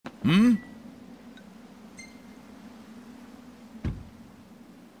Morning!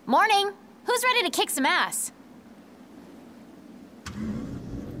 Who's ready to kick some ass?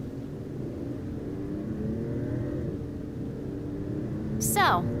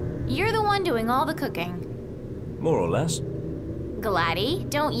 So, you're the one doing all the cooking. More or less. Gladdy,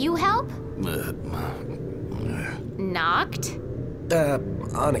 don't you help? Knocked?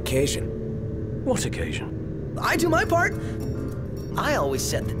 On occasion. What occasion? I do my part. I always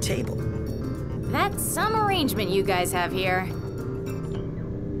set the table. That's some arrangement you guys have here.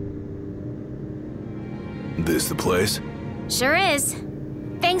 This the place? Sure is.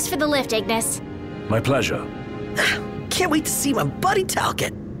 Thanks for the lift, Ignis. My pleasure. Can't wait to see my buddy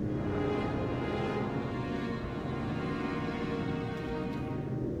Talcott.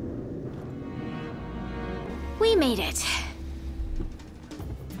 We made it.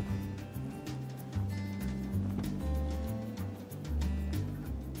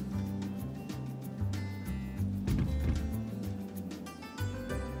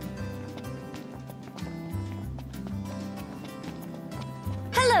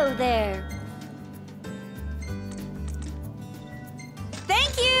 Hello there.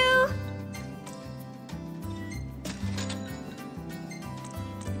 Thank you!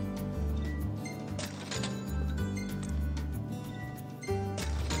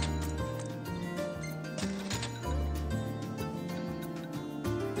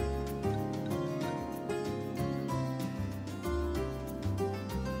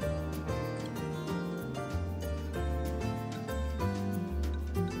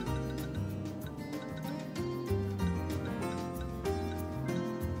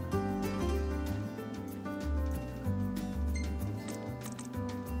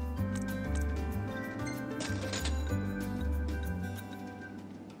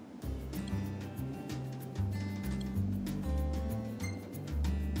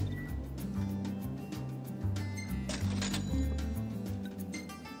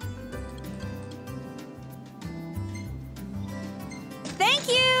 Thank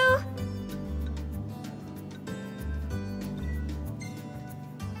you!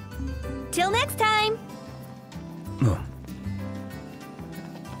 Till next time! Oh.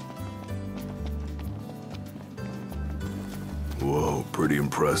 Whoa, pretty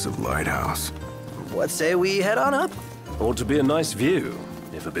impressive lighthouse. What say we head on up? Ought to be a nice view,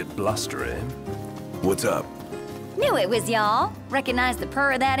 if a bit blustery. What's up? Knew it was y'all. Recognize the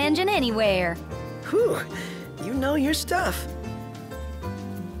purr of that engine anywhere. Whew, you know your stuff.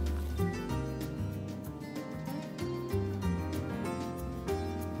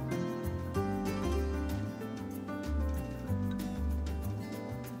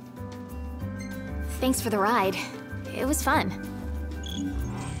 Thanks for the ride. It was fun.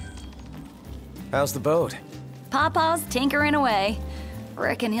 How's the boat? Pawpaw's tinkering away.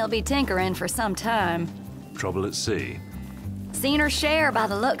 Reckon he'll be tinkering for some time. Trouble at sea. Seen her share by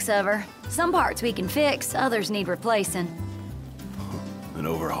the looks of her. Some parts we can fix, others need replacing. An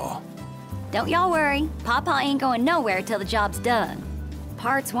overhaul. Don't y'all worry. Pawpaw ain't going nowhere till the job's done.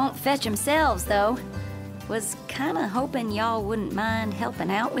 Parts won't fetch themselves, though. Was kinda hoping y'all wouldn't mind helping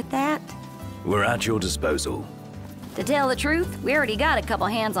out with that. We're at your disposal. To tell the truth, we already got a couple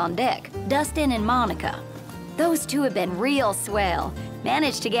hands on deck. Dustin and Monica. Those two have been real swell.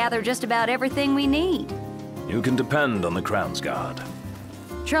 Managed to gather just about everything we need. You can depend on the Crown's Guard.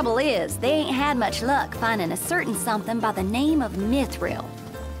 Trouble is, they ain't had much luck finding a certain something by the name of Mithril.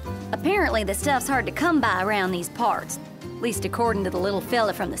 Apparently the stuff's hard to come by around these parts. At least according to the little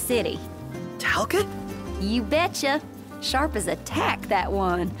fella from the city. Talcott? You betcha. Sharp as a tack, that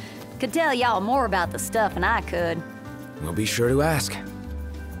one. Could tell y'all more about the stuff than I could. We'll be sure to ask.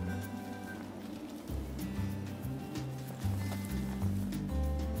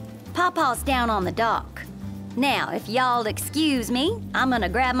 Pawpaw's down on the dock. Now, if y'all'll excuse me, I'm gonna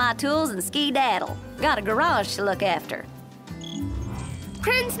grab my tools and ski-daddle. Got a garage to look after.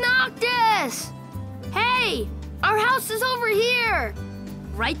 Prince Noctis! Hey! Our house is over here!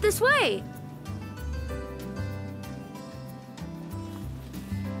 Right this way!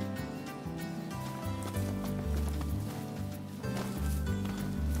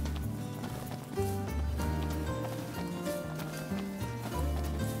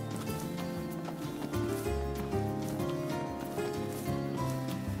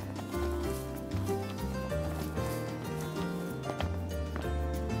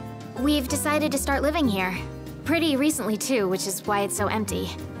 We've decided to start living here. Pretty recently, too, which is why it's so empty.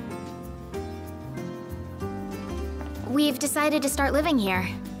 We've decided to start living here.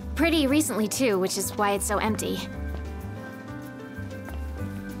 Pretty recently, too, which is why it's so empty.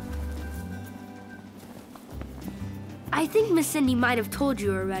 I think Miss Cindy might have told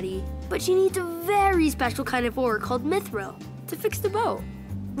you already, but she needs a very special kind of ore called mithril to fix the boat.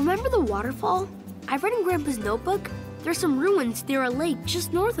 Remember the waterfall? I read in Grandpa's notebook, there's some ruins near a lake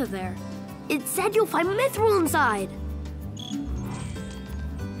just north of there. It said you'll find mithril inside.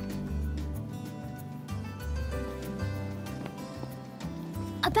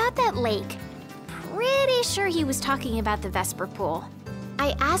 About that lake, pretty sure he was talking about the Vesper Pool.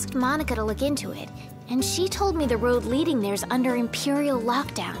 I asked Monica to look into it, and she told me the road leading there's under Imperial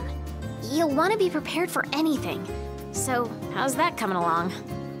lockdown. You'll want to be prepared for anything. So, how's that coming along?